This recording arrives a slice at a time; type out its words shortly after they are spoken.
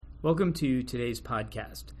Welcome to today's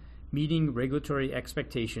podcast, Meeting Regulatory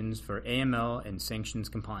Expectations for AML and Sanctions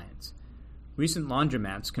Compliance. Recent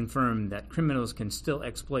laundromats confirm that criminals can still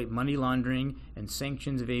exploit money laundering and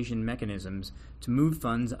sanctions evasion mechanisms to move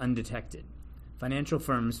funds undetected. Financial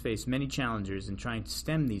firms face many challenges in trying to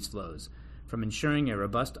stem these flows, from ensuring a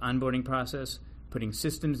robust onboarding process, putting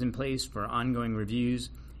systems in place for ongoing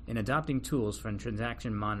reviews, and adopting tools for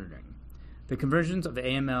transaction monitoring. The convergence of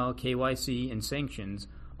AML, KYC, and sanctions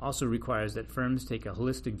also requires that firms take a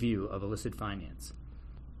holistic view of illicit finance.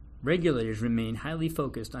 Regulators remain highly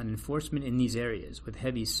focused on enforcement in these areas, with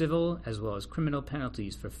heavy civil as well as criminal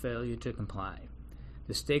penalties for failure to comply.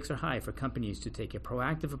 The stakes are high for companies to take a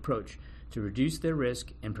proactive approach to reduce their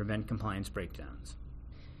risk and prevent compliance breakdowns.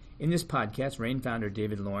 In this podcast, Rain founder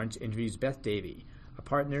David Lawrence interviews Beth Davey, a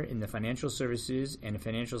partner in the Financial Services and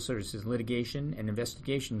Financial Services Litigation and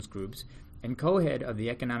Investigations Groups and co-head of the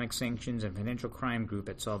Economic Sanctions and Financial Crime Group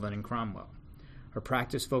at Sullivan & Cromwell. Her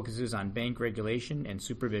practice focuses on bank regulation and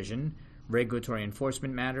supervision, regulatory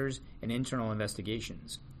enforcement matters, and internal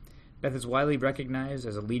investigations. Beth is widely recognized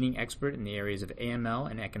as a leading expert in the areas of AML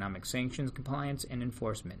and economic sanctions compliance and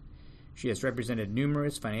enforcement. She has represented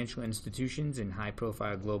numerous financial institutions in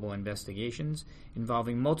high-profile global investigations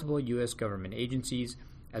involving multiple U.S. government agencies,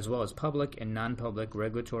 as well as public and non-public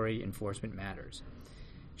regulatory enforcement matters.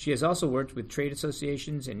 She has also worked with trade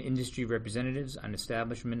associations and industry representatives on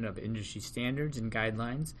establishment of industry standards and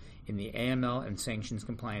guidelines in the AML and sanctions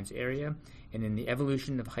compliance area and in the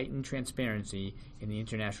evolution of heightened transparency in the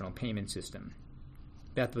international payment system.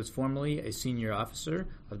 Beth was formerly a senior officer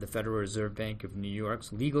of the Federal Reserve Bank of New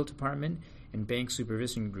York's legal department and bank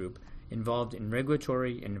supervision group involved in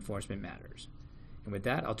regulatory and enforcement matters. And with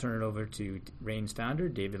that, I'll turn it over to Rain's founder,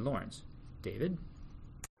 David Lawrence. David?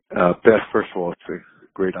 Beth, first of all, it's a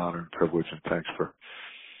great honor and privilege, and thanks for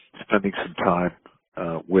spending some time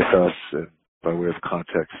with us. And by way of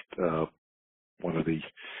context, one of the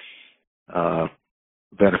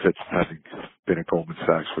benefits of having been at Goldman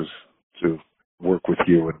Sachs was to work with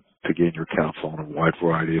you and to gain your counsel on a wide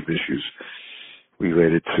variety of issues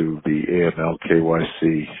related to the AML,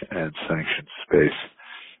 KYC, and sanctions space.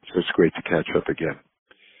 So it's great to catch up again.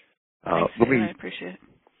 I appreciate it.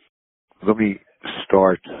 Let me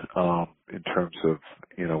start in terms of,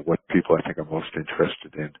 what people I think are most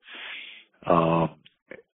interested in,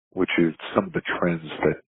 which is some of the trends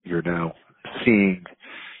that you're now seeing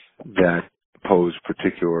that pose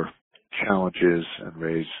particular challenges and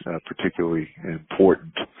raise particularly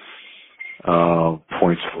important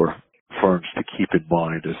points for firms to keep in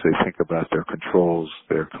mind as they think about their controls,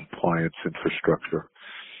 their compliance infrastructure,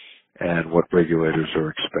 and what regulators are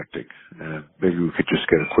expecting. And maybe we could just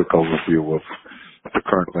get a quick overview of the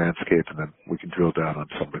current landscape, and then we can drill down on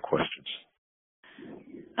some of the questions.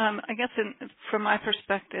 I guess from my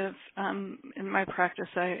perspective, in my practice,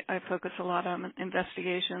 I focus a lot on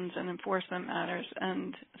investigations and enforcement matters.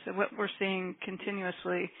 And so what we're seeing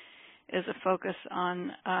continuously is a focus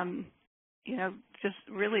on, just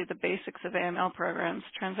really the basics of AML programs,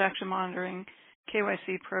 transaction monitoring,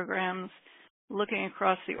 KYC programs, looking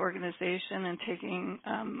across the organization and taking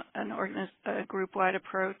a group-wide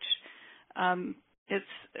approach.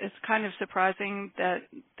 It's kind of surprising that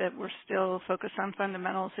we're still focused on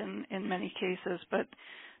fundamentals in many cases, but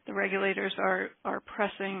the regulators are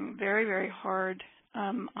pressing very, very hard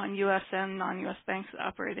on U.S. and non-U.S. banks that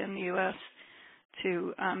operate in the U.S.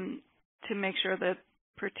 to make sure that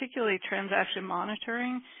particularly transaction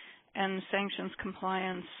monitoring and sanctions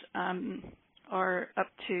compliance are up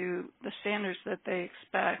to the standards that they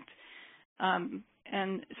expect.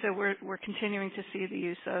 And so we're continuing to see the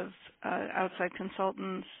use of outside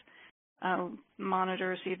consultants,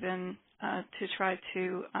 monitors even, to try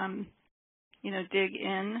to, dig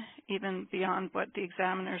in even beyond what the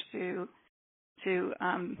examiners do to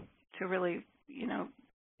really,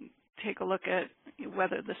 take a look at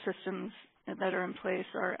whether the systems that are in place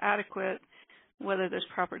are adequate, whether there's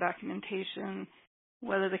proper documentation,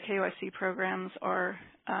 whether the KYC programs are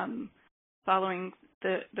following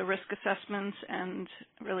the risk assessments and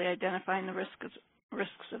really identifying the risks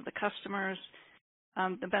of the customers.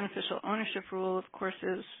 The beneficial ownership rule, of course,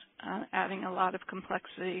 is adding a lot of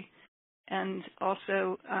complexity, and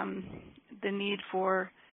also the need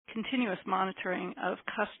for continuous monitoring of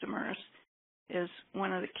customers is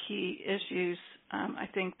one of the key issues. I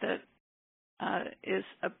think that is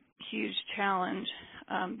a huge challenge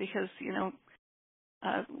because,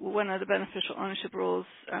 one of the beneficial ownership rules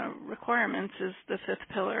requirements is the fifth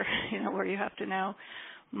pillar, where you have to now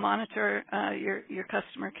monitor your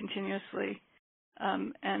customer continuously.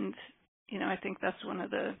 And I think that's one of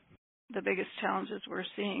the the biggest challenges we're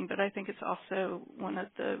seeing, but I think it's also one of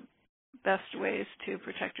the best ways to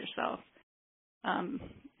protect yourself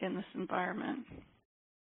in this environment.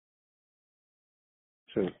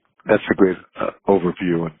 So that's a great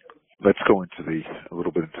overview, and let's go into a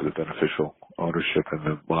little bit into the beneficial ownership and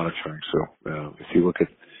the monitoring. So if you look at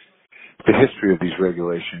the history of these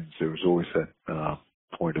regulations, there was always that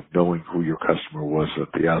point of knowing who your customer was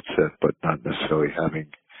at the outset, but not necessarily having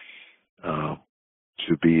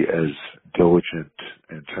to be as diligent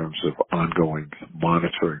in terms of ongoing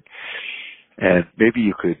monitoring. And maybe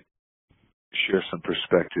you could share some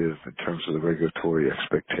perspective in terms of the regulatory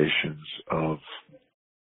expectations of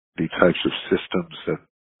the types of systems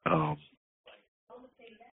that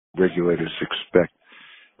regulators expect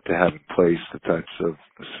to have in place, the types of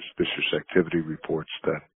suspicious activity reports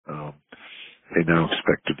that they now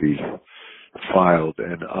expect to be filed.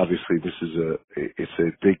 And obviously it's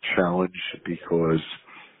a big challenge because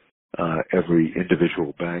every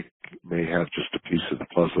individual bank may have just a piece of the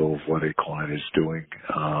puzzle of what a client is doing,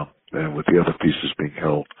 and with the other pieces being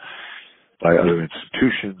held by other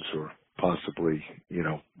institutions or possibly,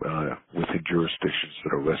 within jurisdictions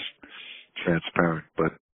that are less transparent.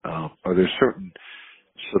 But are there certain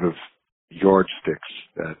sort of yardsticks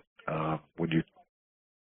that when you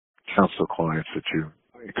counsel clients that you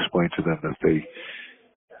explain to them that they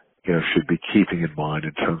should be keeping in mind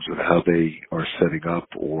in terms of how they are setting up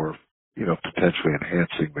or potentially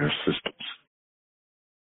enhancing their systems?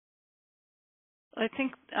 I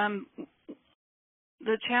think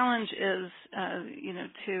the challenge is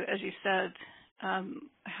to, as you said,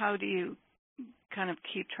 how do you kind of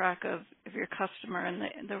keep track of your customer?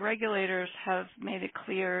 And the regulators have made it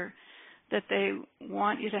clear that they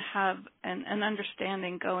want you to have an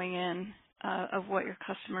understanding going in of what your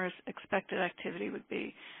customer's expected activity would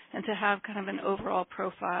be, and to have kind of an overall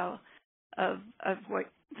profile of what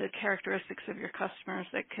the characteristics of your customers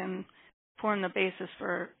that can form the basis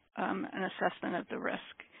for an assessment of the risk.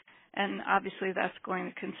 And obviously that's going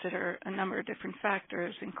to consider a number of different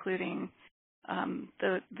factors, including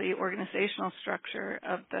the organizational structure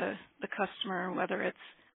of the customer, whether it's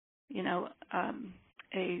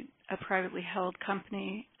a privately held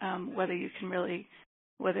company,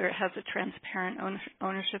 whether it has a transparent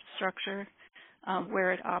ownership structure,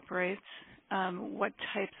 where it operates, what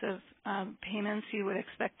types of payments you would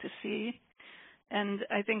expect to see. And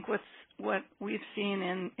I think what we've seen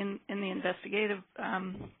in the investigative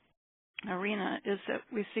arena is that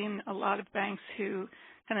we've seen a lot of banks who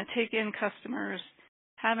kind of take in customers,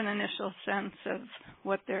 have an initial sense of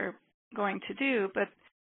what they're going to do, but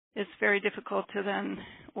it's very difficult to then,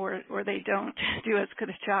 or they don't do as good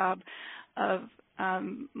a job of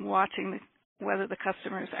watching whether the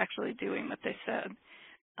customer is actually doing what they said.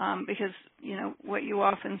 Because, what you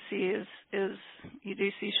often see is you do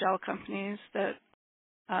see shell companies that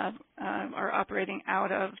are operating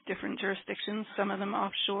out of different jurisdictions, some of them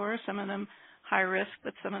offshore, some of them high risk,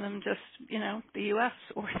 but some of them just, the U.S.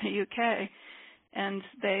 or the UK. And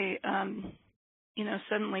they,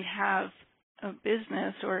 suddenly have a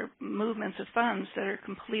business or movements of funds that are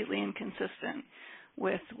completely inconsistent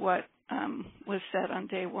with what was said on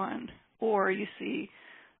day one. Or you see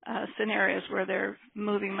scenarios where they're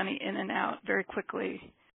moving money in and out very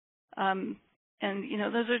quickly. And,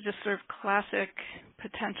 those are just sort of classic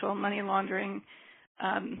potential money laundering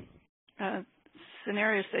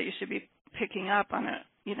scenarios that you should be picking up on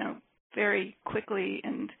very quickly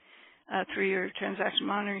and through your transaction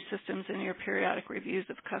monitoring systems and your periodic reviews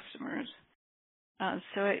of customers.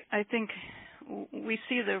 So I think we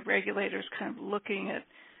see the regulators kind of looking at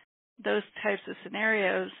those types of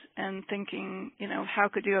scenarios and thinking, how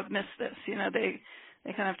could you have missed this?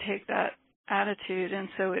 They kind of take that attitude, and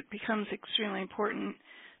so it becomes extremely important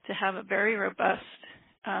to have a very robust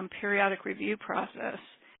periodic review process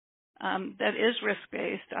that is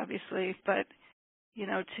risk-based, obviously, but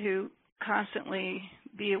to constantly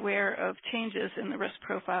be aware of changes in the risk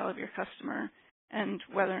profile of your customer and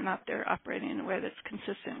whether or not they're operating in a way that's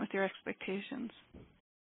consistent with your expectations.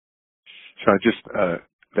 So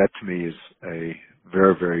that to me is a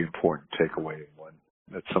very, very important takeaway, and one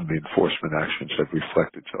that some of the enforcement actions have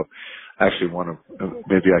reflected. So I actually want to,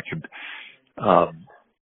 maybe I can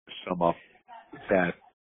sum up that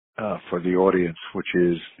for the audience, which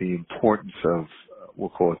is the importance of, we'll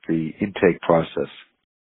call it the intake process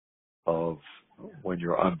of when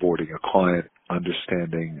you're onboarding a client,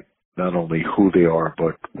 understanding not only who they are,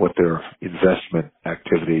 but what their investment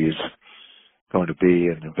activity is going to be.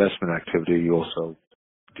 And investment activity also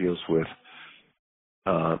deals with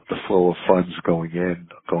the flow of funds going in,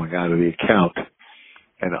 going out of the account.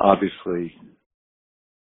 And obviously,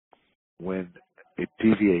 when it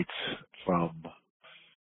deviates from,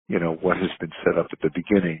 what has been set up at the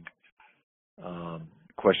beginning,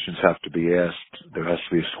 questions have to be asked. There has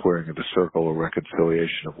to be a squaring of the circle or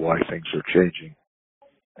reconciliation of why things are changing.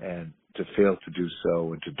 And to fail to do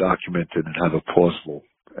so and to document it and have a plausible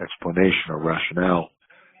explanation or rationale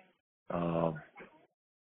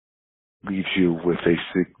leaves you with a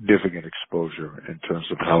significant exposure in terms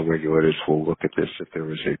of how regulators will look at this if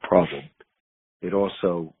there is a problem. It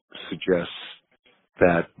also suggests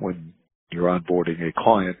that when you're onboarding a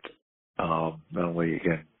client, not only,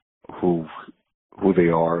 again, who they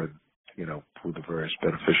are and, who the various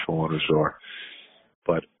beneficial owners are,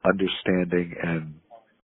 but understanding and,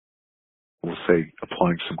 we'll say,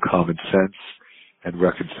 applying some common sense and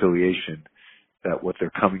reconciliation that what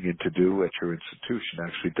they're coming in to do at your institution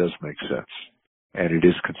actually does make sense. And it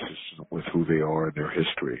is consistent with who they are and their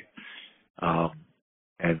history.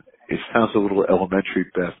 And it sounds a little elementary,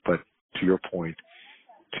 Beth, but to your point,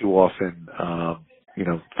 too often,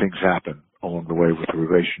 things happen along the way with the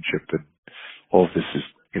relationship, and all of this is,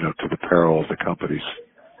 to the peril of the companies.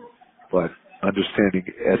 But understanding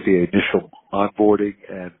at the initial onboarding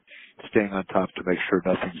and staying on top to make sure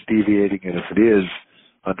nothing's deviating, and if it is,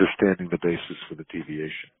 understanding the basis for the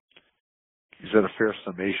deviation. Is that a fair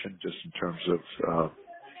summation, just in terms of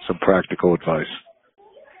some practical advice?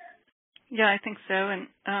 Yeah, I think so.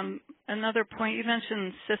 And another point, you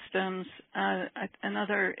mentioned systems.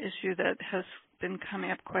 Another issue that has been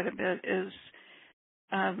coming up quite a bit is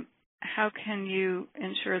how can you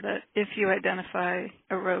ensure that if you identify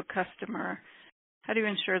a rogue customer, how do you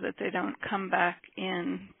ensure that they don't come back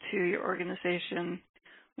in to your organization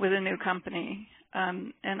with a new company?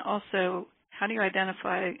 And also, how do you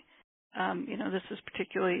identify, this is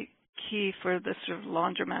particularly key for the sort of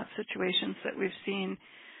laundromat situations that we've seen.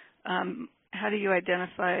 How do you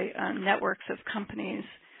identify networks of companies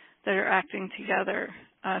that are acting together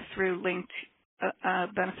through linked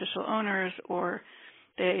beneficial owners, or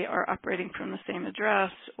they are operating from the same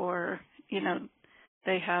address, or,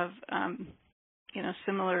 they have,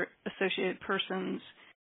 similar associated persons?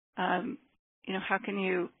 How can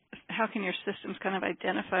your systems kind of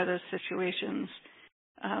identify those situations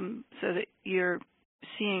so that you're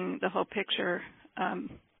seeing the whole picture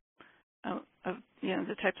of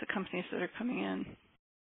the types of companies that are coming in?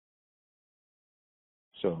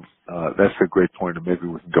 So that's a great point, and maybe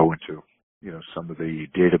we can go into some of the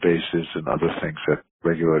databases and other things that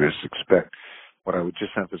regulators expect. What I would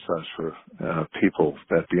just emphasize for people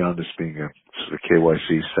that beyond this being a sort of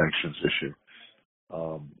KYC sanctions issue,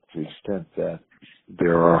 to the extent that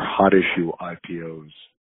there are hot issue IPOs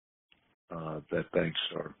that banks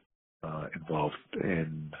are involved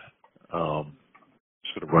in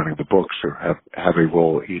sort of running the books or have a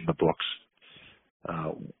role in the books,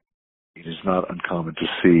 it is not uncommon to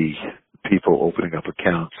see people opening up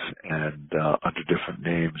accounts and under different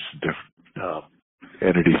names and different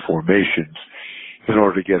entity formations in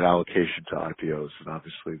order to get allocation to IPOs. And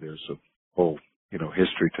obviously there's a whole,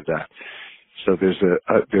 history to that. So there's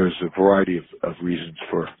a variety of reasons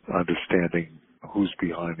for understanding who's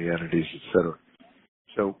behind the entities, et cetera.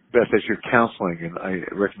 So Beth, as you're counseling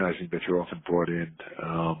and recognizing that you're often brought in,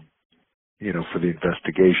 for the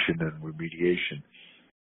investigation and remediation,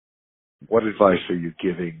 what advice are you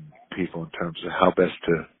giving people in terms of how best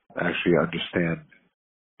to actually understand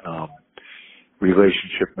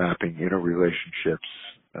relationship mapping,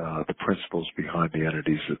 interrelationships, the principles behind the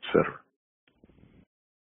entities, et cetera?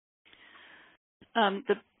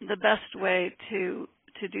 The best way to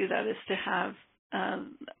do that is to have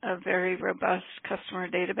a very robust customer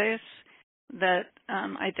database that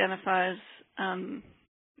identifies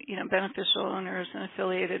beneficial owners and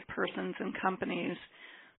affiliated persons and companies,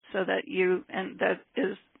 so that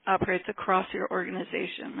operates across your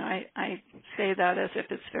organization. I say that as if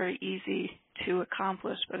it's very easy to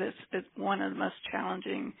accomplish, but it's one of the most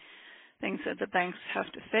challenging things that the banks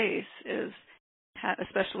have to face, is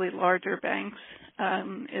especially larger banks,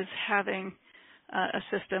 is having a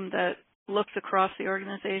system that looks across the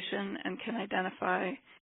organization and can identify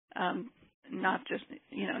not just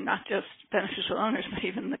beneficial owners, but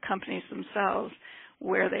even the companies themselves,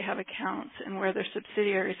 where they have accounts and where their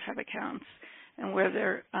subsidiaries have accounts, and where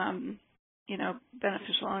their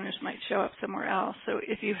beneficial owners might show up somewhere else. So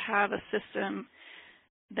if you have a system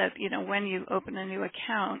that when you open a new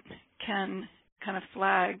account can kind of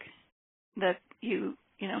flag that you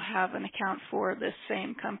have an account for this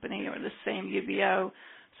same company or this same UBO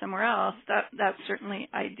somewhere else, that's certainly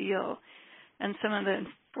ideal. And some of the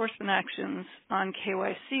enforcement actions on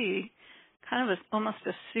KYC kind of almost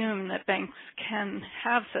assume that banks can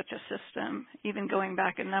have such a system, even going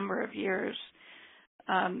back a number of years.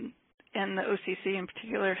 and the OCC in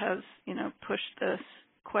particular has, pushed this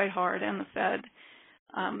quite hard, and the Fed.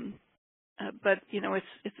 But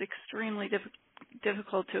it's extremely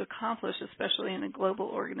difficult to accomplish, especially in a global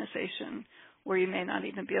organization where you may not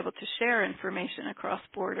even be able to share information across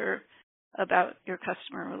border about your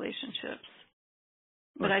customer relationships.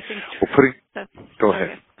 But I think go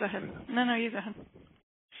ahead. Go ahead. No, you go ahead.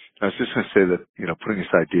 I was just going to say that, putting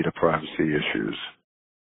aside data privacy issues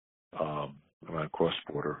around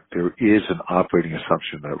cross-border, there is an operating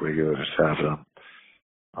assumption that regulators have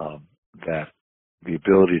that the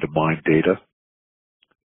ability to mine data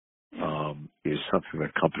is something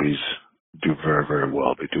that companies do very, very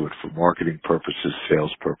well. They do it for marketing purposes,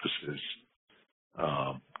 sales purposes,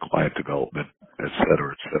 client development, et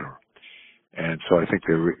cetera, et cetera. And so I think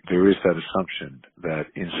there is that assumption that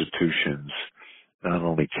institutions not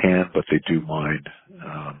only can, but they do mine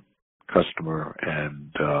customer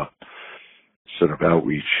and sort of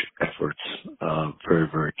outreach efforts very,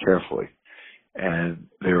 very carefully. And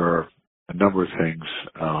there are a number of things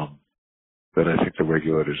that I think the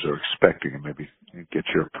regulators are expecting, and maybe get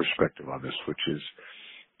your perspective on this, which is,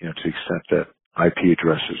 to the extent that IP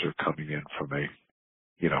addresses are coming in from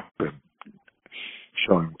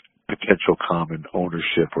showing potential common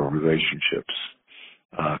ownership or relationships,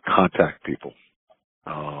 contact people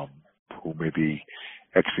who may be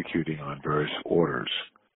executing on various orders,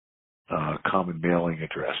 common mailing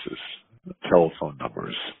addresses, telephone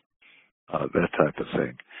numbers, that type of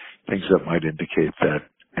thing. Things that might indicate that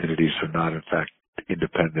entities are not, in fact,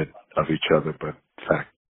 independent of each other, but, in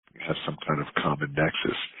fact, have some kind of common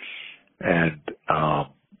nexus. And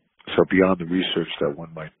so beyond the research that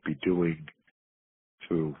one might be doing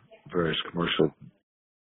through various commercial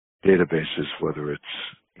databases, whether it's,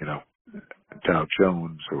 Dow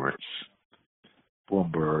Jones or it's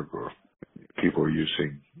Bloomberg or people are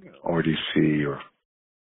using RDC or,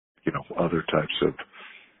 other types of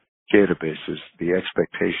databases, the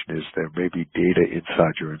expectation is there may be data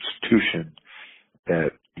inside your institution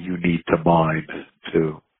that you need to mine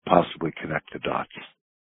to possibly connect the dots.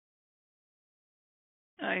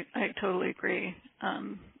 I totally agree.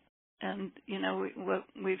 And, what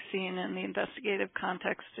we've seen in the investigative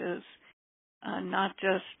context is not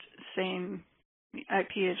just same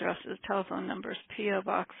IP addresses, telephone numbers, PO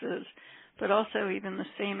boxes, but also even the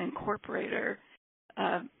same incorporator.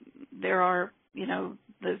 There are,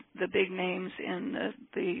 the big names in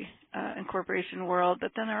the incorporation world,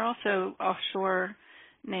 but then there are also offshore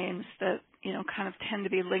names that, kind of tend to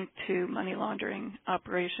be linked to money laundering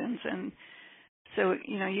operations. And so,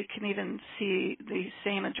 you can even see the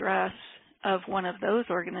same address of one of those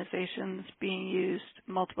organizations being used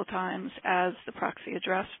multiple times as the proxy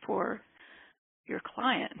address for your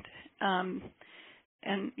client. And,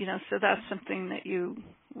 so that's something that you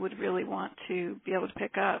would really want to be able to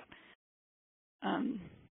pick up. And,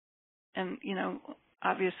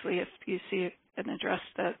 obviously if you see an address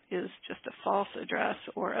that is just a false address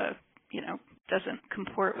or doesn't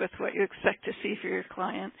comport with what you expect to see for your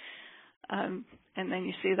client, and then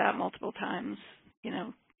you see that multiple times,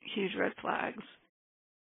 huge red flags.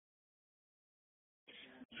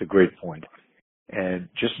 It's a great point. And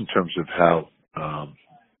just in terms of how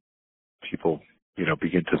people,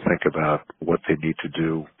 begin to think about what they need to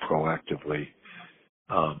do proactively,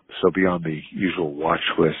 so beyond the usual watch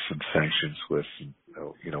lists and sanctions lists,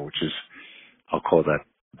 which is, I'll call that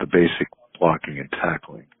the basic blocking and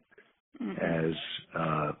tackling, as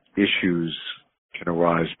issues can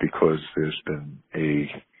arise because there's been a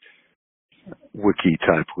wiki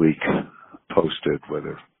type leak posted,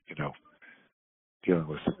 whether, dealing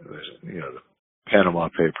with, the Panama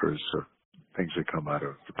Papers or things that come out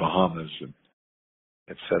of the Bahamas and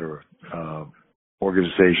et cetera.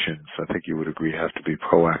 Organizations, I think you would agree, have to be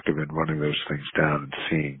proactive in running those things down and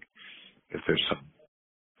seeing if there's some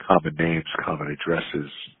common names, common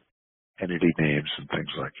addresses, entity names, and things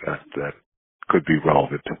like that that could be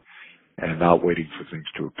relevant, and not waiting for things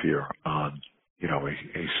to appear on,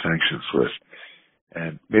 a sanctions list.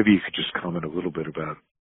 And maybe you could just comment a little bit about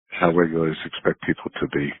how regulators expect people to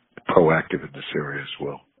be proactive in this area as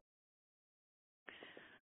well.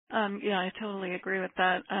 Yeah, I totally agree with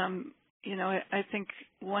that. I think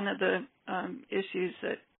one of the issues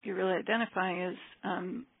that you're really identifying is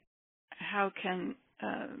how can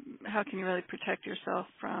you really protect yourself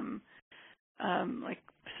from like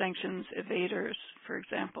sanctions evaders, for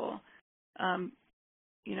example.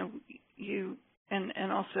 You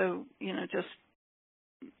and also just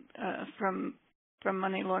from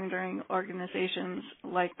money laundering organizations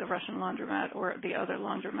like the Russian laundromat or the other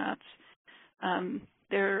laundromats.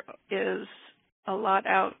 There is a lot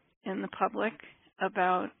out in the public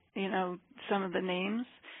about, some of the names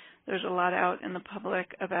there's a lot out in the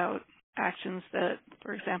public about actions that,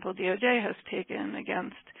 for example, DOJ has taken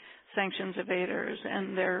against sanctions evaders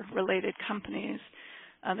and their related companies.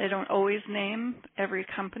 They don't always name every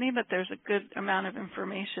company, but there's a good amount of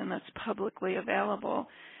information that's publicly available.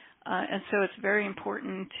 And so it's very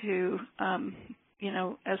important to,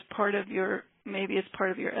 as part of your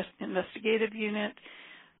investigative unit,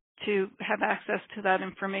 to have access to that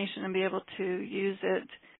information and be able to use it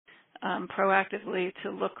proactively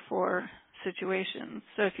to look for situations.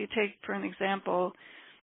 So if you take, for an example,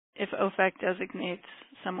 if OFAC designates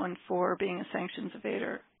someone for being a sanctions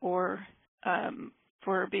evader or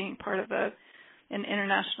for being part of an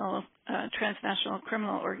international, transnational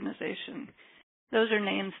criminal organization, those are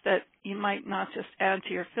names that you might not just add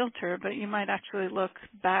to your filter, but you might actually look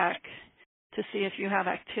back to see if you have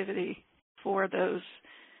activity for those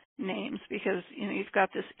names, because you've got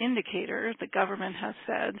this indicator. The government has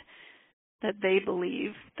said that they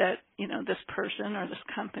believe that this person or this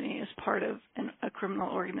company is part of a criminal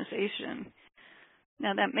organization.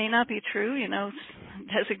 Now that may not be true.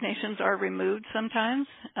 Designations are removed sometimes,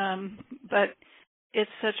 but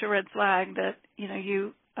it's such a red flag that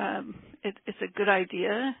it's a good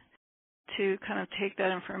idea to kind of take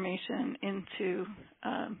that information into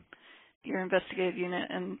your investigative unit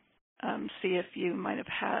and see if you might have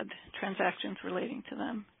had transactions relating to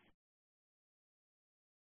them.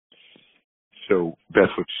 So, Beth,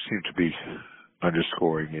 what you seem to be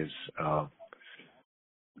underscoring is, I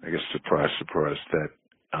guess, surprise, that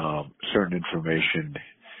certain information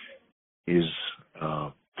is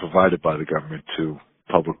provided by the government to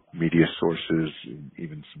public media sources and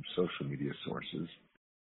even some social media sources.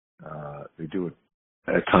 They do it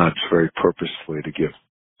at times very purposefully to give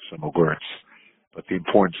some alerts, but the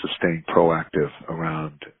importance of staying proactive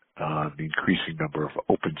around the increasing number of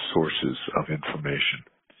open sources of information.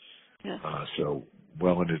 Yes. So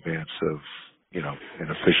well in advance of, an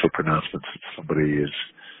official pronouncement that somebody is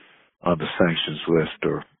on the sanctions list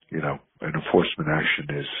or, an enforcement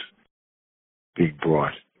action is being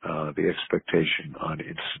brought. The expectation on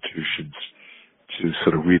institutions to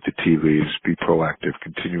sort of read the tea leaves, be proactive,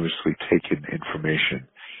 continuously take in information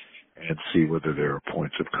and see whether there are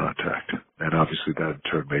points of contact. And obviously that in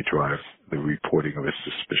turn may drive the reporting of a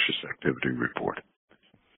suspicious activity report.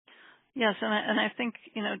 Yes, and I think,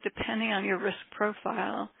 depending on your risk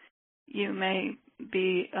profile, you may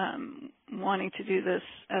be wanting to do this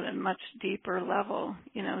at a much deeper level.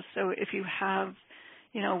 So if you have,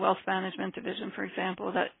 a wealth management division, for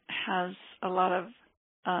example, that has a lot of,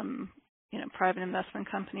 private investment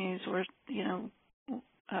companies or,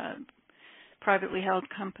 privately held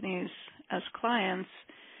companies as clients,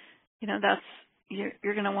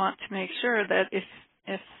 you're going to want to make sure that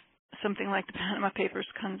if something like the Panama Papers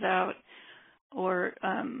comes out, or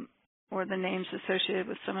the names associated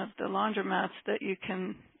with some of the laundromats, that you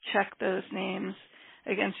can check those names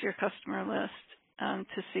against your customer list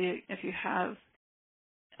to see if you have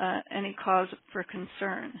any cause for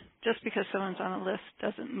concern. Just because someone's on a list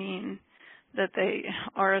doesn't mean that they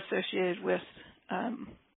are associated with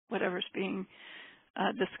whatever's being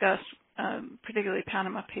discussed, particularly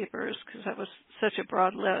Panama Papers, because that was such a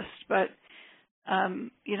broad list. But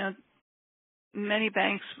many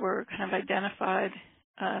banks were kind of identified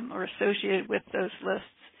or associated with those lists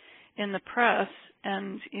in the press,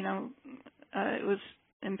 and it was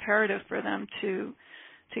imperative for them to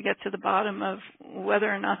get to the bottom of whether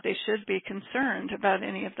or not they should be concerned about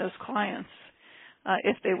any of those clients,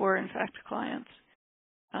 if they were in fact clients.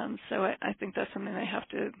 So I think that's something they have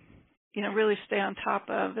to, really stay on top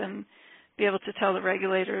of and be able to tell the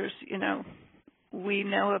regulators, we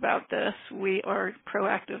know about this, we are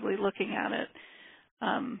proactively looking at it,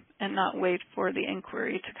 and not wait for the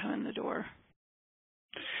inquiry to come in the door.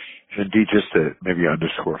 And indeed, just to maybe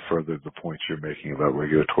underscore further the points you're making about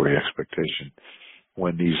regulatory expectation,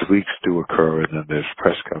 when these leaks do occur and then there's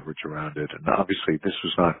press coverage around it, and obviously this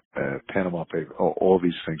was not Panama Papers, all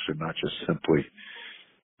these things are not just simply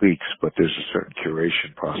leaks, but there's a certain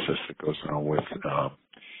curation process that goes on with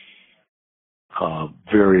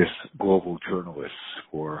various global journalists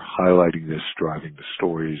who are highlighting this, driving the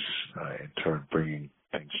stories, in turn bringing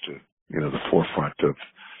things to the forefront of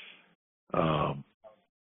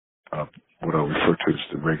what I'll refer to as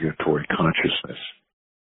the regulatory consciousness.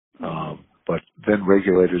 But then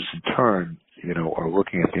regulators in turn, are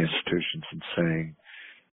looking at the institutions and saying,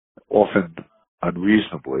 often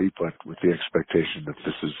unreasonably, but with the expectation that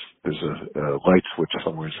there's a light switch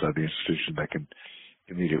somewhere inside the institution that can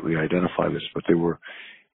immediately identify this. But there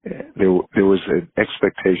was an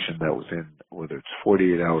expectation that within, whether it's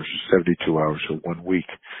 48 hours or 72 hours or 1 week,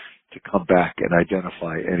 to come back and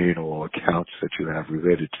identify any and all accounts that you have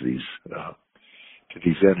related to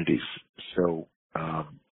these entities. So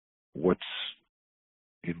what's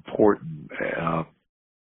important,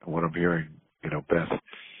 what I'm hearing, Beth,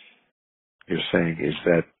 you're saying is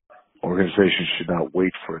that organizations should not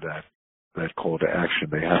wait for that call to action.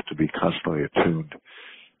 They have to be constantly attuned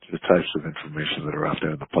to the types of information that are out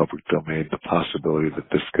there in the public domain, the possibility that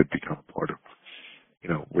this could become part of,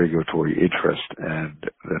 regulatory interest, and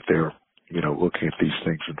that they're, looking at these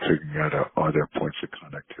things and figuring out are there points of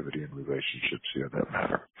connectivity and relationships here that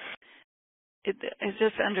matter. It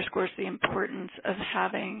just underscores the importance of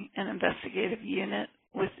having an investigative unit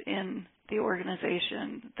within the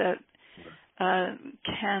organization that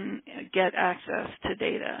can get access to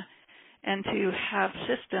data, and to have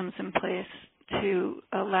systems in place to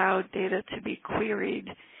allow data to be queried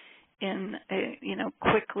in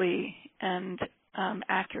quickly and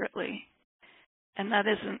accurately. And that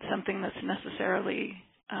isn't something that's necessarily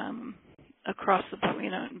across the board.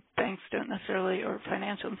 Banks don't necessarily, or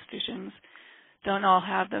financial institutions don't all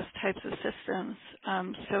have those types of systems.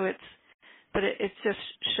 But it just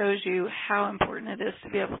shows you how important it is to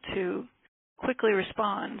be able to quickly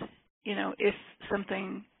respond, if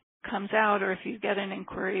something comes out or if you get an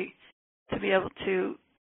inquiry, to be able to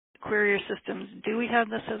query your systems. Do we have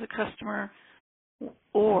this as a customer,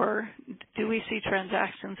 or do we see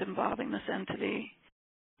transactions involving this entity?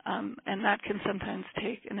 And that can sometimes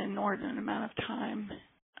take an inordinate amount of time.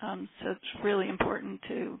 So it's really important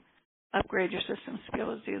to upgrade your systems to be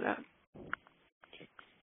able to do that.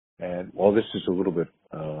 And while this is a little bit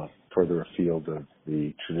further afield of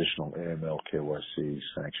the traditional AML, KYC,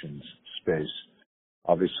 sanctions space,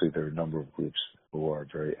 obviously there are a number of groups who are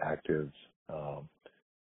very active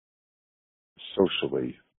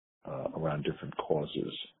socially around different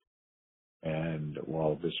causes. And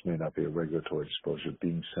while this may not be a regulatory exposure,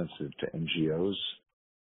 being sensitive to NGOs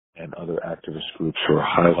and other activist groups who are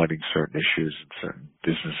highlighting certain issues and certain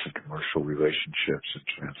business and commercial relationships and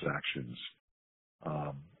transactions,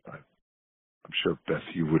 I'm sure, Beth,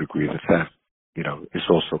 you would agree that is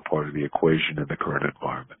also part of the equation in the current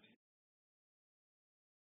environment.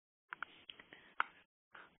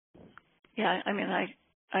 Yeah,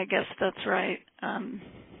 I guess that's right.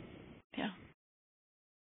 Yeah.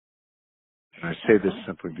 And I say this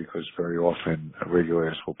simply because very often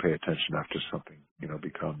regulators will pay attention after something,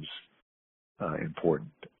 becomes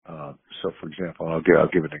important. So, for example, I'll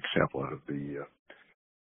give an example out of the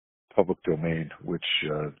public domain, which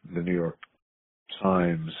the New York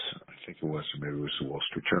Times, I think it was, or maybe it was the Wall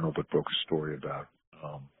Street Journal, but broke a story about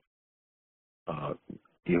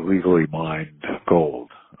illegally mined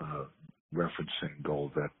gold, referencing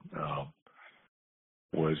gold that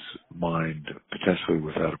was mined potentially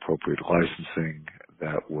without appropriate licensing,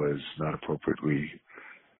 that was not appropriately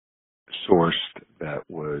sourced, that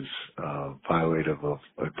was violative of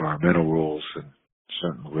environmental rules and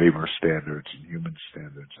certain labor standards and human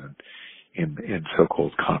standards, and in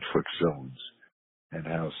so-called conflict zones, and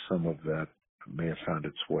how some of that may have found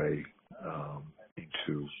its way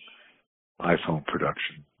into iPhone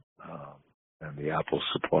production and the Apple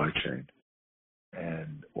supply chain.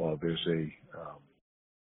 And while there's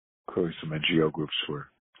clearly some NGO groups were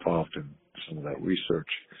involved in some of that research,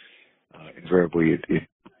 invariably it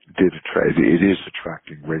is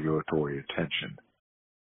attracting regulatory attention.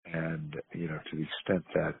 And, to the extent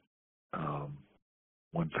that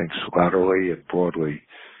one thinks laterally and broadly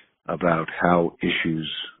about how issues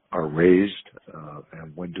are raised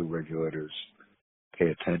and when do regulators pay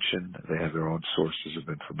attention. They have their own sources of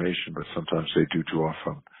information, but sometimes they do draw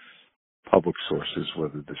from public sources,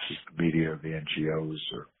 whether this is the media or the NGOs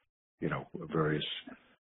or, various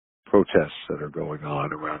protests that are going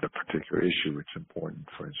on around a particular issue. It's important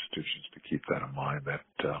for institutions to keep that in mind, that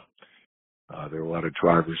there are a lot of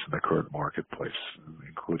drivers in the current marketplace,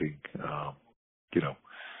 including,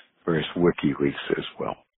 various WikiLeaks as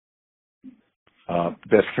well.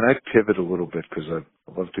 Beth, can I pivot a little bit, because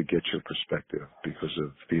I'd love to get your perspective because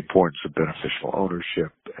of the importance of beneficial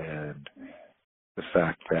ownership and the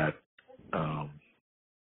fact that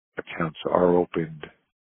accounts are opened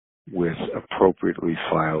with appropriately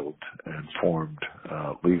filed and formed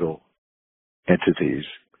legal entities,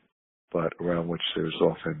 but around which there's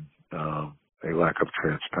often a lack of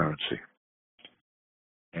transparency.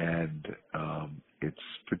 And it's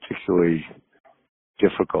particularly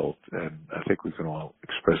difficult, and I think we can all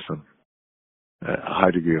express a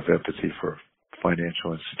high degree of empathy for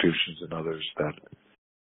financial institutions and others that,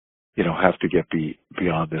 have to get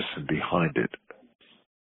beyond this and behind it.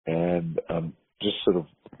 And just sort of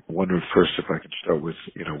wondering first if I could start with,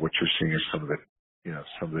 what you're seeing as some of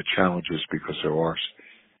the challenges, because there are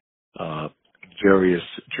various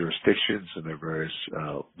jurisdictions and their various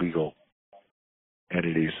legal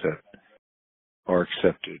entities that are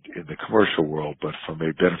accepted in the commercial world, but from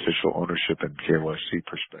a beneficial ownership and KYC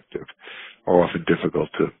perspective, are often difficult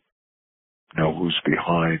to know who's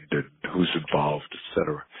behind and who's involved, et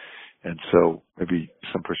cetera. And so maybe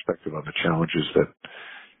some perspective on the challenges that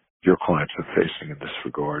your clients are facing in this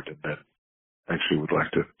regard, and then actually would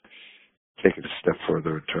like to take it a step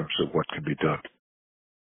further in terms of what can be done.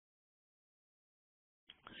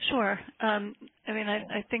 Sure.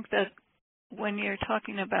 I think that when you're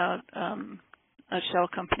talking about a shell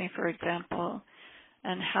company, for example,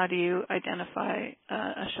 and how do you identify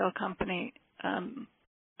a shell company and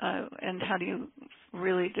how do you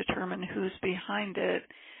really determine who's behind it,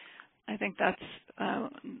 I think that's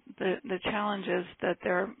the challenge is that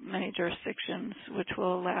there are many jurisdictions which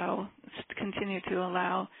will continue to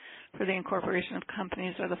allow for the incorporation of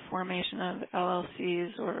companies or the formation of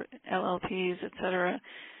LLCs or LLPs, et cetera,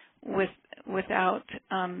 without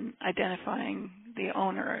identifying the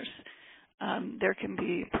owners. There can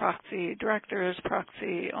be proxy directors,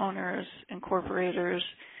 proxy owners, incorporators,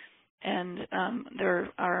 and there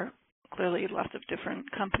are clearly lots of different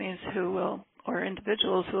companies or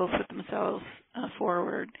individuals who will put themselves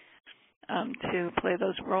forward to play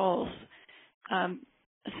those roles.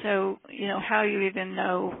 So, how you even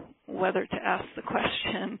know whether to ask the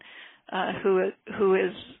question, who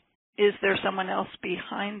is there someone else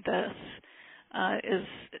behind this,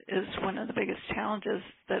 is one of the biggest challenges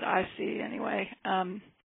that I see anyway.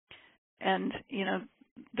 And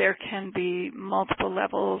there can be multiple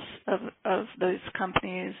levels of those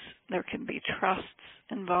companies. There can be trusts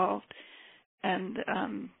involved, and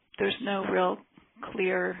there's no real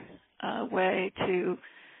clear way to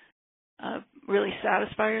really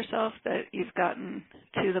satisfy yourself that you've gotten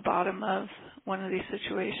to the bottom of one of these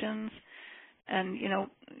situations. And,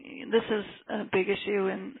 this is a big issue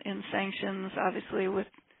in sanctions, obviously, with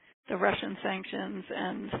the Russian sanctions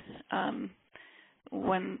and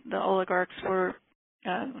when the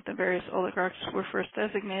various oligarchs were first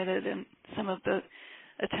designated, and some of the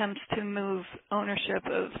attempts to move ownership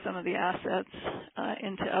of some of the assets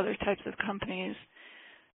into other types of companies.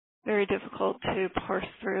 Very difficult to parse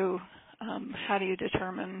through. How do you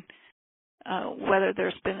determine whether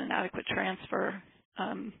there's been an adequate transfer?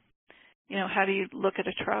 How do you look at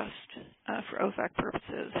a trust for OFAC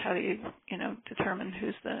purposes? How do you, determine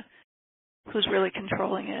who's really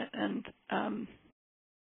controlling it? And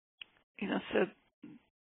so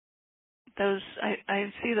those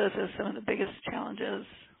I see those as some of the biggest challenges,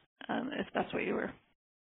 if that's what you were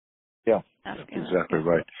asking. Exactly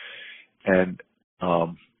right. And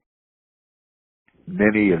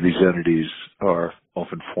many of these entities are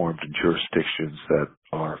often formed in jurisdictions that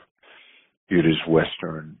are viewed as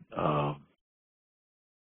Western,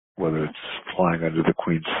 whether it's flying under the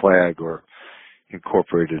Queen's flag or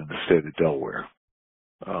incorporated in the state of Delaware,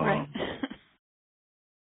 right.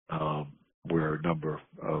 Where a number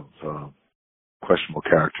of questionable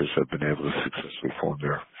characters have been able to successfully form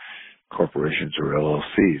their corporations or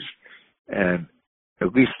LLCs. And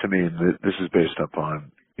at least to me, and this is based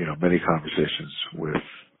upon, many conversations with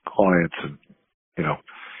clients and,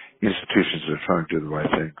 institutions that are trying to do the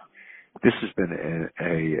right thing. This has been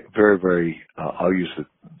a very, very, I'll use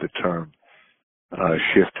the term,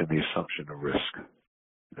 shift in the assumption of risk.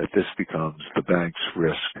 That this becomes the bank's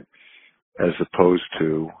risk as opposed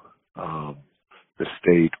to the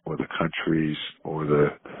state or the countries or the,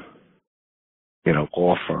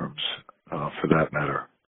 law firms, for that matter,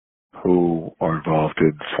 who are involved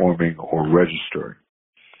in forming or registering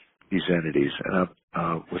these entities. And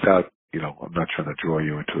without, I'm not trying to draw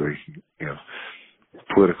you into a,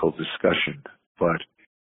 political discussion, but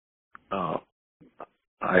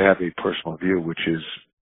I have a personal view, which is,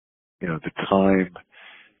 the time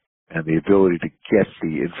and the ability to get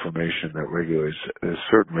the information that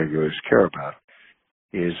certain regulators care about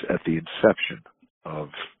is at the inception of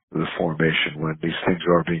the formation, when these things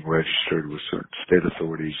are being registered with certain state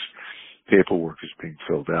authorities, paperwork is being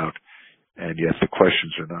filled out, and yet the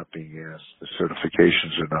questions are not being asked, the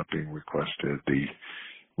certifications are not being requested, the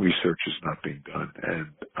research is not being done. And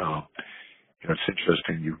it's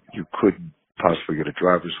interesting, you couldn't possibly get a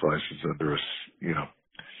driver's license under at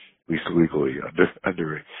least legally,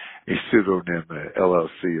 under a pseudonym, a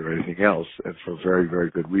LLC, or anything else, and for very, very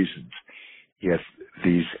good reasons. Yet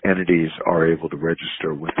these entities are able to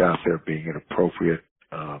register without there being an appropriate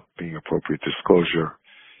disclosure,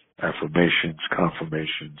 affirmations,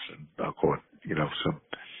 confirmations, and I'll call it, some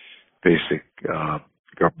basic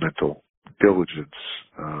governmental diligence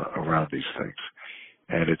around these things.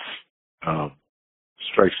 And it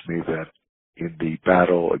strikes me that, in the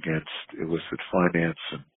battle against illicit finance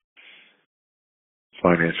and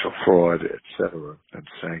financial fraud, et cetera, and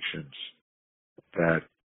sanctions, that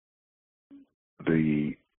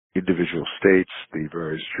the individual states, the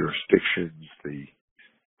various jurisdictions, the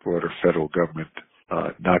broader federal government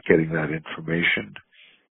not getting that information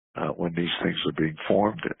when these things are being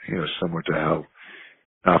formed, similar to how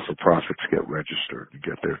not-for-profits get registered and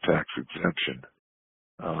get their tax exemption,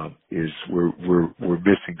 is we're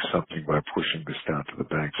missing something by pushing this down to the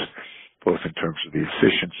banks, both in terms of the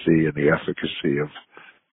efficiency and the efficacy of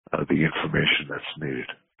the information that's needed.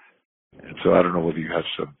 And so I don't know whether you have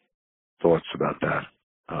some thoughts about that,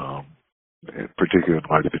 particularly in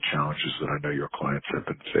light of the challenges that I know your clients have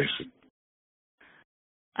been facing.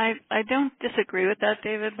 I don't disagree with that,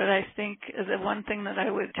 David, but I think the one thing that I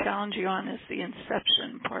would challenge you on is the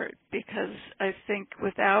inception part, because I think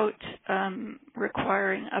without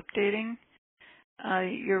requiring updating,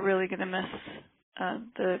 you're really going to miss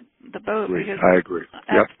the boat. Because I agree.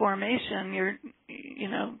 at formation,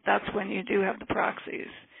 that's when you do have the proxies,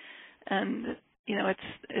 and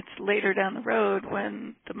it's later down the road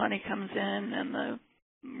when the money comes in and the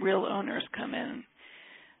real owners come in.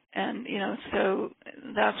 And, so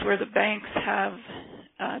that's where the banks have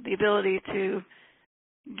the ability to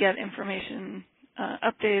get information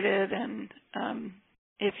updated. And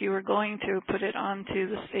if you were going to put it onto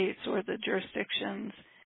the states or the jurisdictions,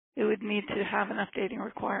 it would need to have an updating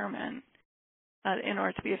requirement in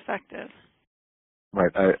order to be effective.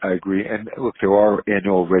 Right, I agree. And look, there are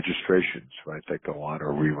annual registrations, right, that go on,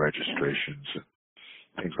 or re-registrations and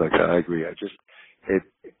things like that. I agree.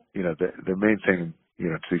 The main thing,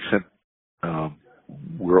 to the extent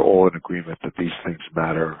we're all in agreement that these things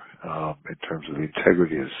matter in terms of the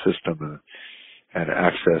integrity of the system and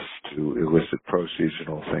access to illicit proceeds and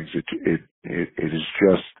all things. It is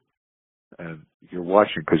just, and you're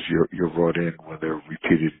watching because you're brought in when they're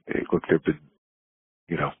repeated. Look, there've been,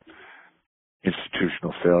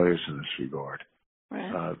 institutional failures in this regard.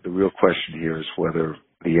 Right. The real question here is whether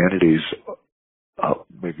the entities,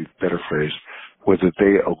 maybe better phrase, whether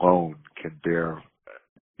they alone can bear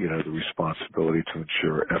the responsibility to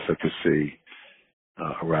ensure efficacy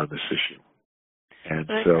around this issue. And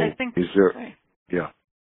but so, I think, is there? sorry. Yeah.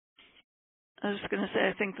 I was just going to say,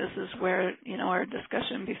 I think this is where our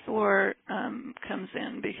discussion before comes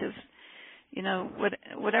in, because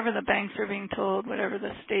whatever the banks are being told, whatever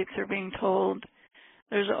the states are being told,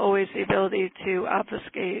 there's always the ability to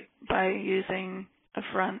obfuscate by using a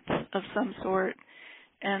front of some sort,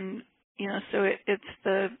 and so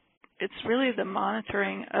it's really the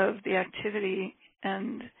monitoring of the activity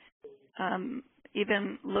and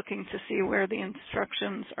even looking to see where the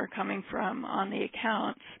instructions are coming from on the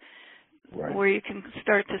accounts, right, where you can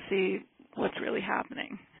start to see what's really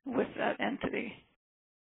happening with that entity.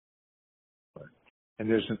 Right. And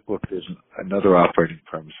there's another operating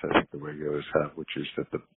premise I think the regulators have, which is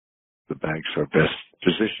that the banks are best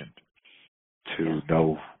positioned to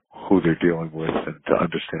know who they're dealing with and to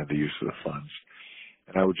understand the use of the funds.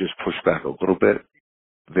 And I would just push back a little bit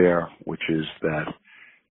there, which is that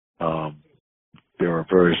there are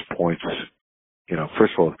various points.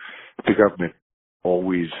 First of all, the government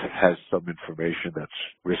always has some information that's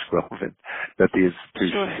risk relevant that the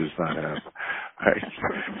institution does not have, right?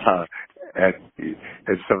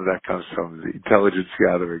 And some of that comes from the intelligence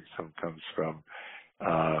gathering, some comes from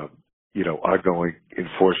ongoing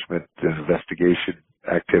enforcement and investigation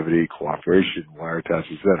activity, cooperation,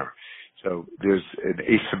 wiretaps, et cetera. So there's an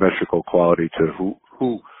asymmetrical quality to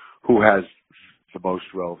who has the most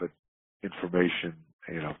relevant information,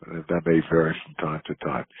 and that may vary from time to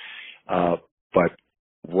time. But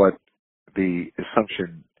what the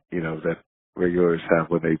assumption, that regulators have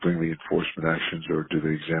when they bring the enforcement actions or do the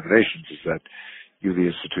examinations is that you, the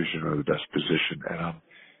institution, are the best position. And I'm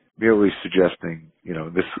merely suggesting, I'll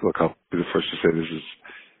be the first to say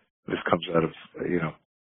this comes out of,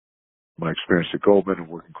 my experience at Goldman and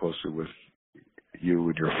working closely with you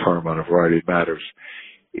and your firm on a variety of matters,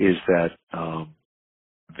 is that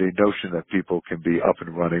the notion that people can be up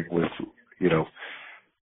and running with,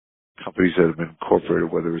 companies that have been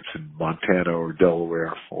incorporated, whether it's in Montana or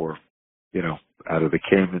Delaware or, out of the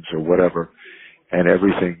Caymans or whatever, and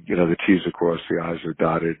everything, the T's are crossed, the I's are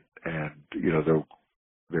dotted, and,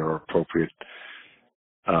 there are appropriate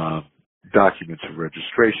documents of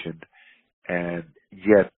registration, and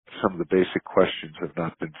yet some of the basic questions have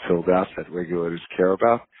not been filled out that regulators care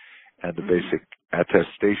about, and the basic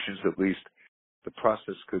attestations, at least,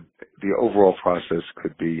 the overall process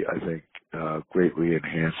could be, I think, greatly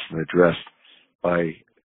enhanced and addressed by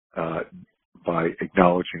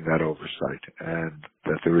acknowledging that oversight and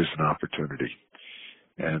that there is an opportunity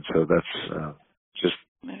And so that's just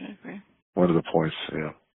I agree. one of the points.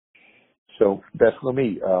 Yeah. So Beth, let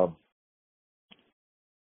me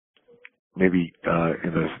maybe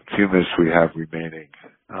in the few minutes we have remaining,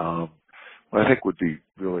 what I think would be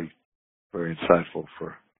really very insightful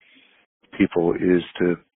for people is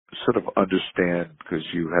to sort of understand, because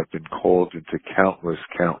you have been called into countless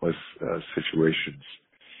situations,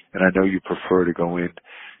 and I know you prefer to go in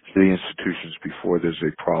to the institutions before there's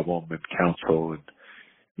a problem and counsel and,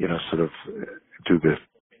 sort of do the,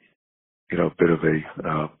 bit of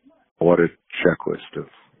a audit checklist of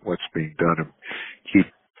what's being done and keep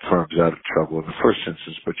firms out of trouble in the first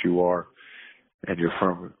instance, but you are, and your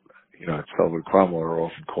firm, at Sullivan Cromwell are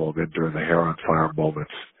often called in during the hair on fire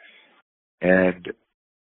moments. And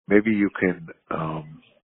maybe you can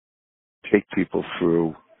take people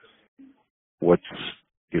through what's,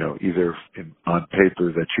 either on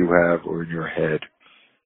paper that you have or in your head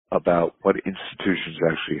about what institutions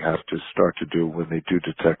actually have to start to do when they do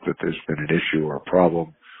detect that there's been an issue or a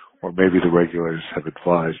problem, or maybe the regulators have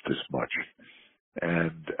advised as much.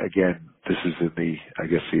 And again, this is in the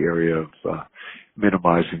area of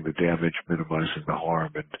minimizing the damage, minimizing the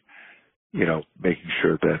harm, and, making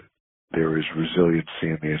sure that there is resiliency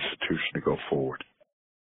in the institution to go forward.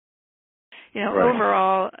 Right.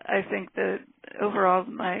 Overall, I think that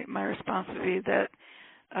my response would be that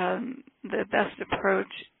the best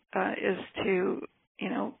approach is to,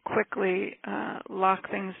 quickly lock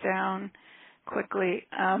things down, quickly,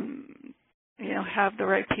 have the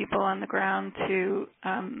right people on the ground to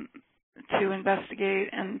investigate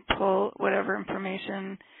and pull whatever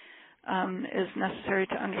information is necessary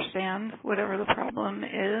to understand whatever the problem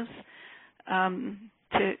is.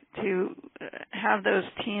 To have those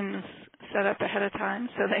teams set up ahead of time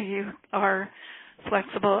so that you are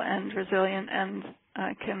flexible and resilient and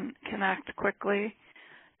can act quickly,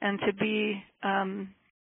 and to be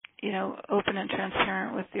open and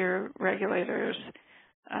transparent with your regulators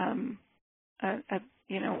at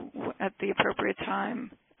the appropriate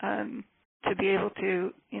time, to be able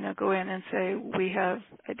to go in and say, we have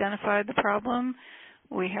identified the problem,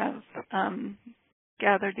 we have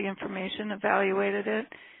gathered the information, evaluated it,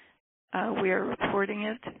 we are reporting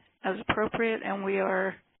it as appropriate, and we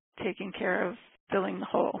are taking care of filling the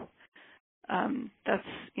hole. That's,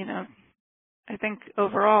 I think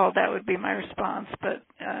overall that would be my response, but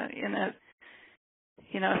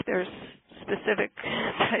if there's specific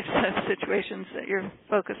types of situations that you're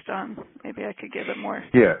focused on, maybe I could give it more.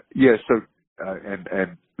 Yeah. So,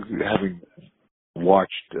 and having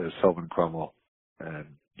watched Sullivan Cromwell and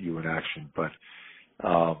you in action, but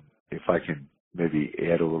if I can maybe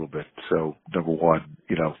add a little bit. So, number one,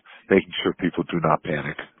 making sure people do not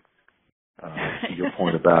panic. To your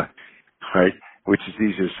point about, right, which is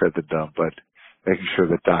easier said than done, but making sure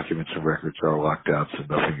that documents and records are locked down so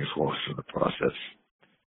nothing is lost in the process.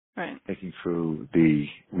 Right. Thinking through the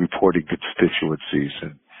reporting constituencies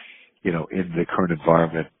and, in the current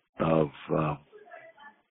environment of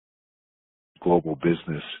global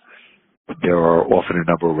business, there are often a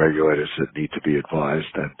number of regulators that need to be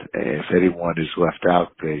advised, and if anyone is left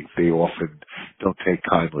out, they often don't take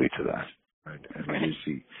kindly to that. Right? And right.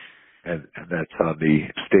 And that's on the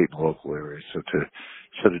state and local areas. So to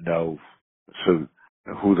sort of know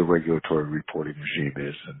who the regulatory reporting regime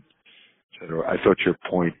is, and et cetera. I thought your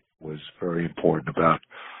point was very important about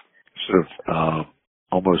sort of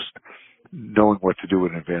almost knowing what to do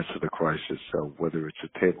in advance of the crisis. So whether it's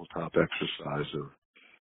a tabletop exercise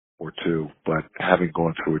or two, but having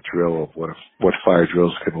gone through a drill of what fire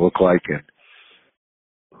drills can look like and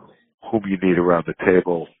whom you need around the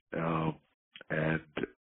table, and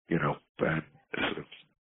sort of,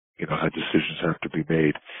 how decisions have to be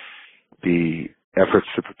made. The efforts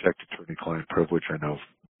to protect attorney-client privilege, I know,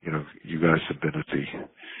 you guys have been at the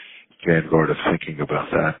vanguard of thinking about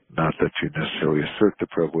that. Not that you necessarily assert the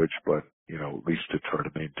privilege, but, at least to try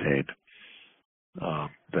to maintain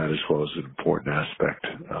that as well as an important aspect.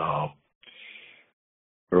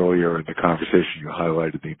 Earlier in the conversation, you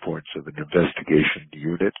highlighted the importance of an investigation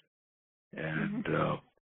unit. And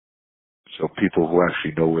so people who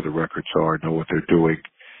actually know where the records are, know what they're doing,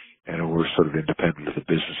 and who are sort of independent of the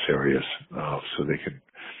business areas, so they can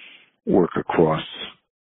work across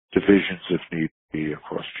divisions if need be,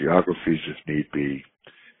 across geographies if need be,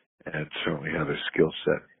 and certainly have a skill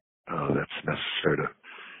set that's necessary to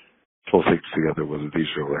pull things together, whether these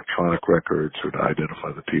are electronic records or to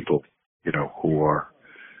identify the people, who are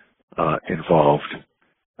involved.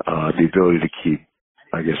 The ability to keep,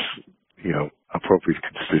 I guess, appropriate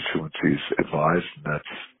constituencies advised, and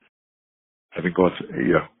that's having gone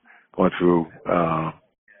through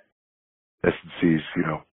S&C's,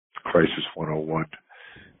 Crisis 101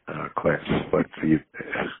 class, but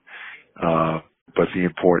the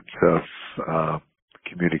importance of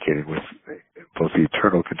communicating with both the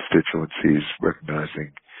internal constituencies,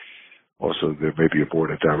 recognizing also there may be a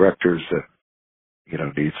board of directors that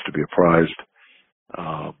needs to be apprised.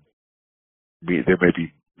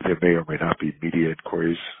 There may or may not be media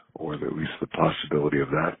inquiries, or at least the possibility of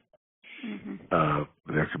that.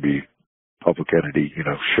 Mm-hmm. There could be public entity,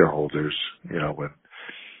 shareholders, when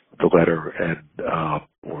the letter and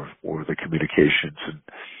or the communications, and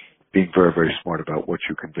being very, very smart about what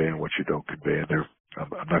you convey and what you don't convey. And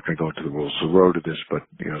I'm not going to go into the rules of the road of this, but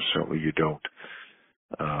certainly you don't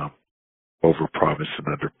overpromise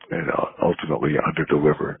and ultimately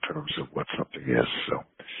underdeliver in terms of what something is. So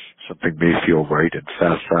something may feel right and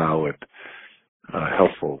facile and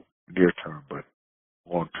helpful near term, but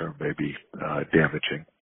long term may be damaging.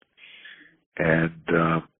 And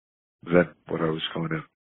then what I was going to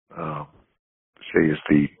say is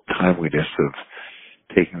the timeliness of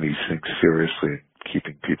taking these things seriously and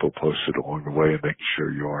keeping people posted along the way and making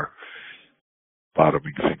sure you are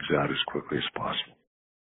bottoming things out as quickly as possible.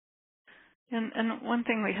 And one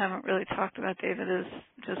thing we haven't really talked about, David, is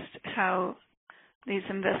just how these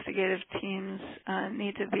investigative teams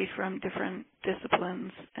need to be from different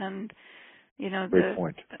disciplines. And, Great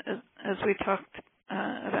point. As we talked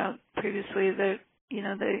about previously, the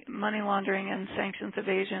money laundering and sanctions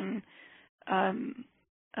evasion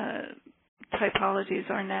typologies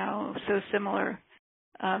are now so similar,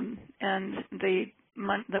 and the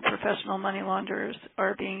professional money launderers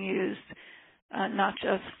are being used not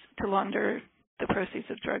just to launder the proceeds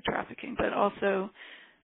of drug trafficking, but also,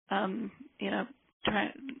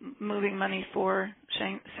 moving money for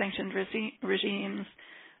sanctioned regimes,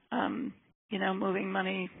 moving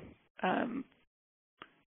money,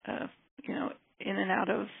 in and out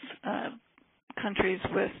of countries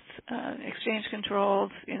with exchange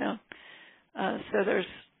controls, so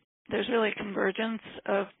there's really convergence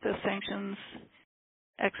of the sanctions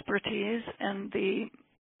expertise and the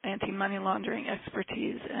anti-money laundering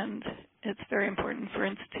expertise, and it's very important for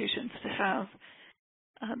institutions to have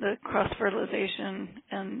the cross-fertilization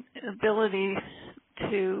and ability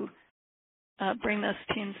to bring those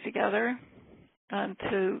teams together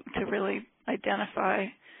to really identify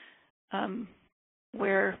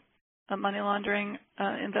where a money laundering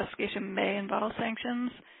investigation may involve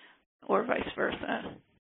sanctions or vice versa.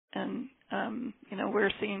 And,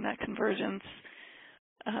 we're seeing that convergence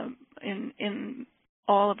in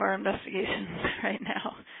all of our investigations right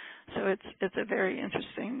now. So it's a very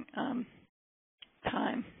interesting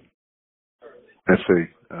time. That's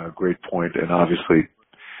a great point, and obviously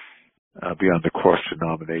beyond the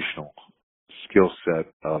cross-denominational skill set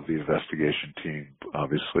of the investigation team,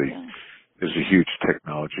 obviously there's a huge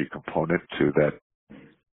technology component to that,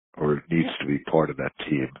 or it needs to be part of that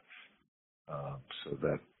team, so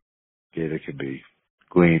that data can be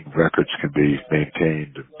gleaned, records can be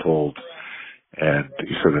maintained and pulled, and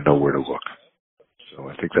you sort of know where to look. So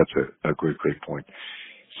I think that's a great point.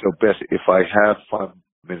 So Beth, if I have 5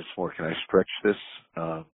 minutes more, can I stretch this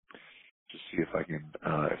to see if I can,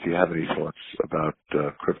 if you have any thoughts about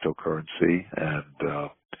cryptocurrency and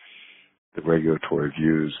the regulatory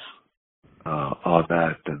views on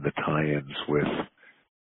that and the tie-ins with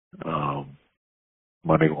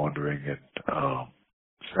money laundering and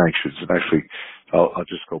sanctions. And actually, I'll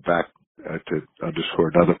just go back to underscore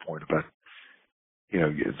another point about,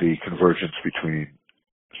 the convergence between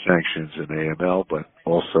sanctions and AML, but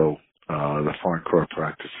also the Foreign Corrupt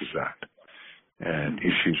Practices Act and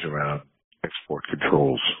issues around export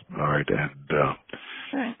controls, all right, and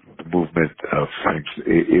the movement of things.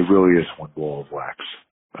 It really is one ball of wax,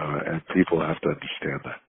 and people have to understand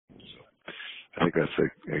that. So I think that's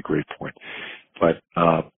a great point. But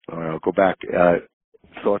I'll go back.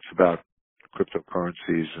 Thoughts about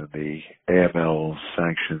cryptocurrencies and the AML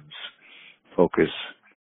sanctions focus,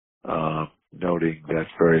 noting that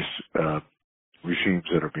various regimes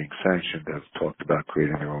that are being sanctioned have talked about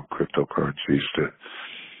creating their own cryptocurrencies to,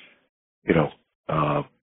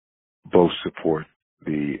 both support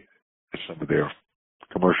some of their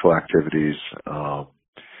commercial activities,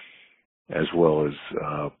 as well as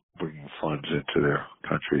bringing funds into their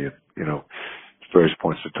country. And, various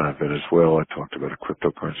points of time, Venezuela, I talked about a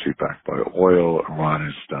cryptocurrency backed by oil. Iran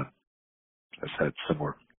has had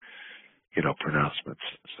similar, pronouncements.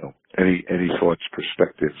 So any thoughts,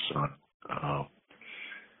 perspectives on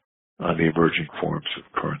the emerging forms of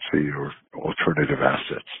currency or alternative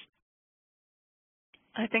assets?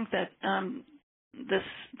 I think that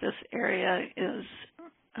this area is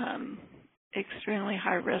extremely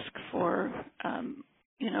high risk for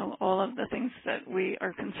all of the things that we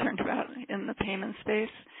are concerned about in the payment space.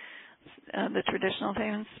 the traditional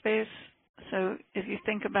payment space. So if you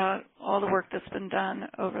think about all the work that's been done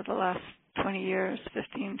over the last 20 years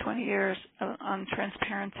on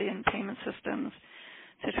transparency in payment systems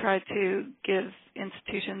to try to give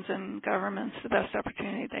institutions and governments the best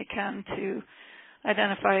opportunity they can to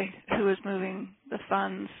identify who is moving the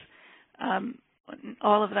funds,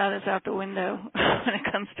 all of that is out the window when it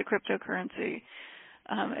comes to cryptocurrency,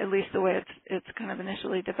 at least the way it's kind of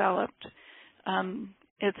initially developed.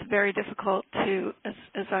 It's very difficult to,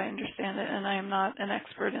 as I understand it, and I am not an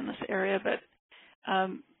expert in this area, but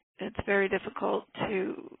it's very difficult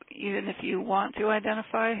to, even if you want to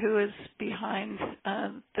identify who is behind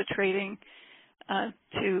the trading,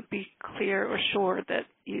 to be clear or sure that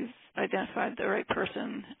you've identified the right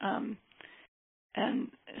person.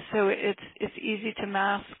 And so it's easy to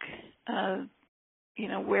mask,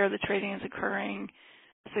 where the trading is occurring,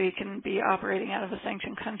 so you can be operating out of a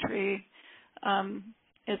sanctioned country.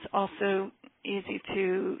 It's also easy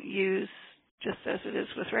to use, just as it is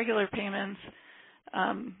with regular payments,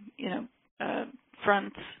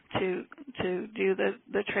 fronts to do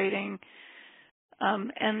the trading,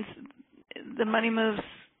 and the money moves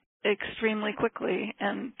extremely quickly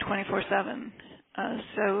and 24/7.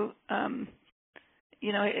 So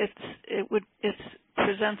it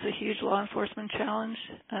presents a huge law enforcement challenge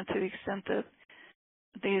to the extent that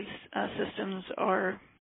these systems are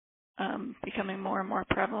becoming more and more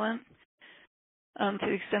prevalent. To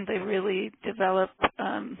the extent they really develop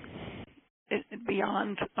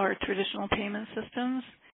beyond our traditional payment systems,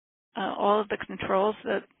 all of the controls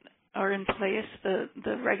that are in place,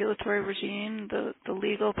 the regulatory regime, the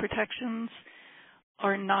legal protections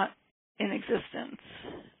are not in existence.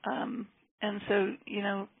 And so,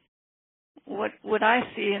 what I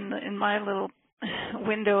see in my little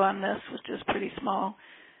window on this, which is pretty small,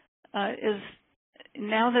 is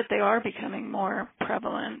now that they are becoming more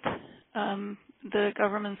prevalent, the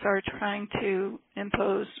governments are trying to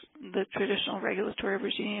impose the traditional regulatory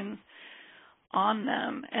regimes on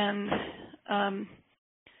them,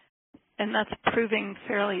 and that's proving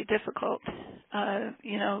fairly difficult,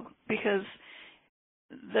 because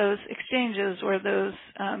those exchanges or those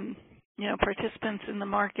participants in the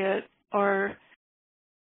market are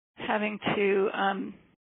having to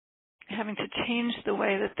change the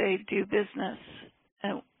way that they do business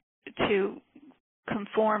to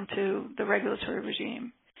conform to the regulatory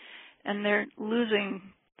regime, and they're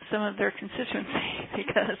losing some of their constituency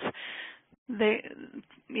because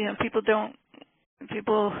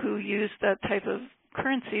people who use that type of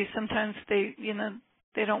currency, sometimes they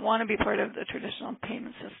don't want to be part of the traditional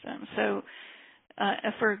payment system, so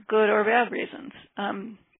for good or bad reasons.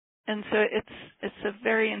 And so it's a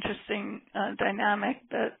very interesting dynamic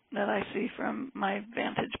that I see from my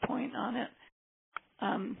vantage point on it.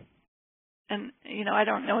 And I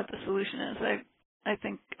don't know what the solution is. I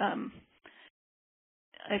think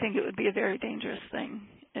it would be a very dangerous thing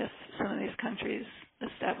if some of these countries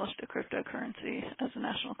established a cryptocurrency as a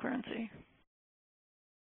national currency.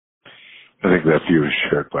 I think that view is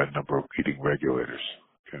shared by a number of leading regulators.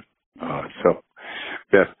 Okay. So,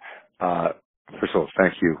 Beth, first of all,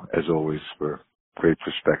 thank you, as always, for great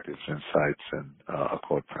perspectives, insights, and I'll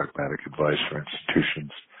call it pragmatic advice for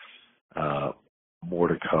institutions. More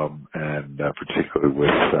to come, and particularly with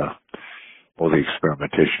all the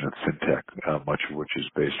experimentation of fintech, much of which is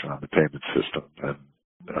based around the payment system, and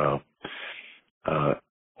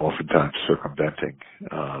oftentimes circumventing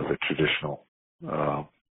the traditional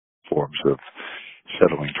forms of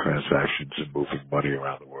settling transactions and moving money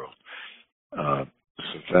around the world.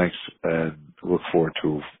 So thanks, and look forward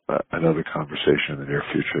to another conversation in the near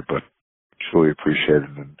future, but truly appreciate it,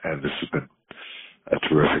 and this has been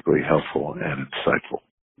terrifically helpful and insightful.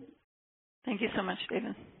 Thank you so much,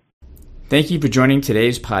 David. Thank you for joining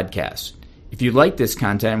today's podcast. If you like this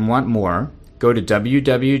content and want more, go to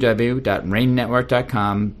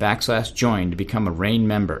www.rainnetwork.com/join to become a RAIN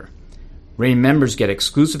member. RAIN members get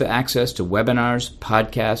exclusive access to webinars,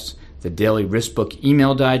 podcasts, the daily risk book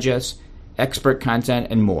email digest, expert content,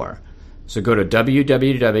 and more. So go to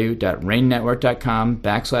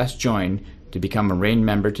www.rainnetwork.com/join to become a RAIN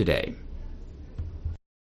member today.